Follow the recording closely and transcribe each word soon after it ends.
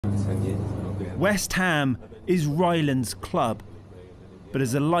10 years. West Ham is Rylan's club, but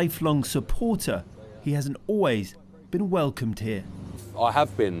as a lifelong supporter, he hasn't always been welcomed here. I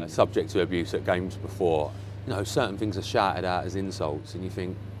have been subject to abuse at games before. You know, certain things are shouted out as insults and you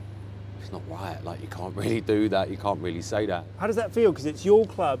think, it's not right, like you can't really do that, you can't really say that. How does that feel? Because it's your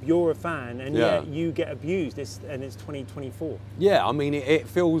club, you're a fan, and yet you get abused, and it's 2024. Yeah, I mean, it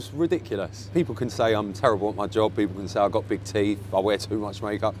feels ridiculous. People can say I'm terrible at my job, people can say I've got big teeth, I wear too much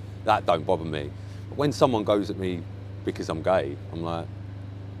makeup. That don't bother me. But when someone goes at me because I'm gay, I'm like,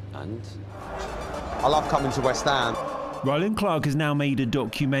 and? I love coming to West Ham. Rylan Clark has now made a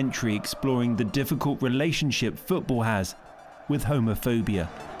documentary exploring the difficult relationship football has with homophobia.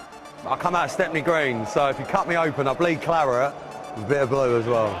 I come out of Stepney Green, so if you cut me open, I bleed claret, with a bit of blue as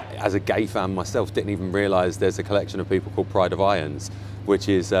well. As a gay fan myself, didn't even realise there's a collection of people called Pride of Irons, which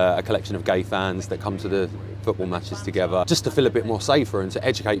is a collection of gay fans that come to the football matches together just to feel a bit more safer and to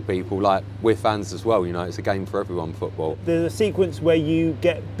educate people, like we're fans as well, you know, it's a game for everyone, football. There's a sequence where you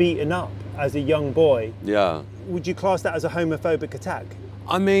get beaten up as a young boy. Yeah. Would you class that as a homophobic attack?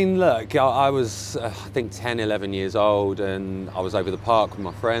 I mean, look, I was, I think 10, 11 years old, and I was over the park with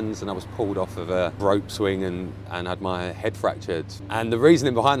my friends and I was pulled off of a rope swing and had my head fractured. And the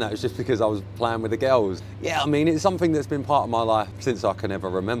reasoning behind that was just because I was playing with the girls. Yeah, I mean, it's something that's been part of my life since I can ever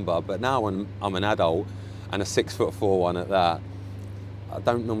remember, but now when I'm an adult and a 6'4" one at that, I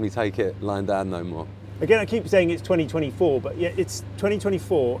don't normally take it lying down no more. Again, I keep saying it's 2024, but yet it's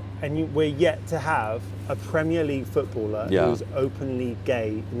 2024 and we're yet to have a Premier League footballer who's openly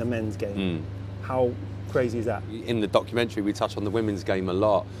gay in the men's game. How crazy is that? In the documentary, we touch on the women's game a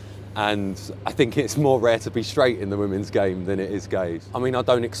lot, and I think it's more rare to be straight in the women's game than it is gays. I mean, I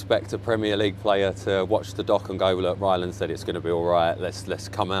don't expect a Premier League player to watch the doc and go, look, Rylan said it's going to be all right, let's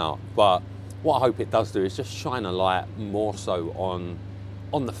come out. But what I hope it does do is just shine a light more so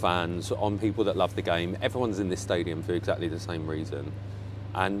on the fans, on people that love the game. Everyone's in this stadium for exactly the same reason.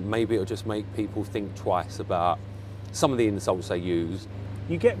 And maybe it'll just make people think twice about some of the insults they use.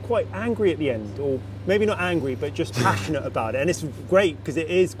 You get quite angry at the end, or maybe not angry, but just passionate about it. And it's great because it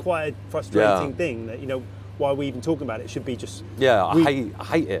is quite a frustrating thing that, you know, why are we even talking about it? It should be just... Yeah, I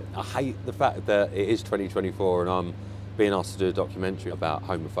hate it. I hate the fact that it is 2024 and I'm being asked to do a documentary about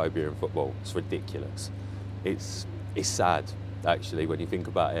homophobia in football. It's ridiculous. It's sad, actually, when you think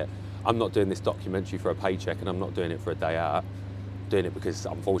about it. I'm not doing this documentary for a paycheck and I'm not doing it for a day out. I'm doing it because,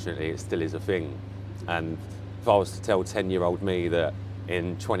 unfortunately, it still is a thing. And if I was to tell 10-year-old me that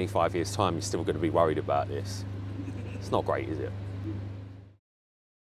in 25 years' time you're still going to be worried about this, it's not great, is it?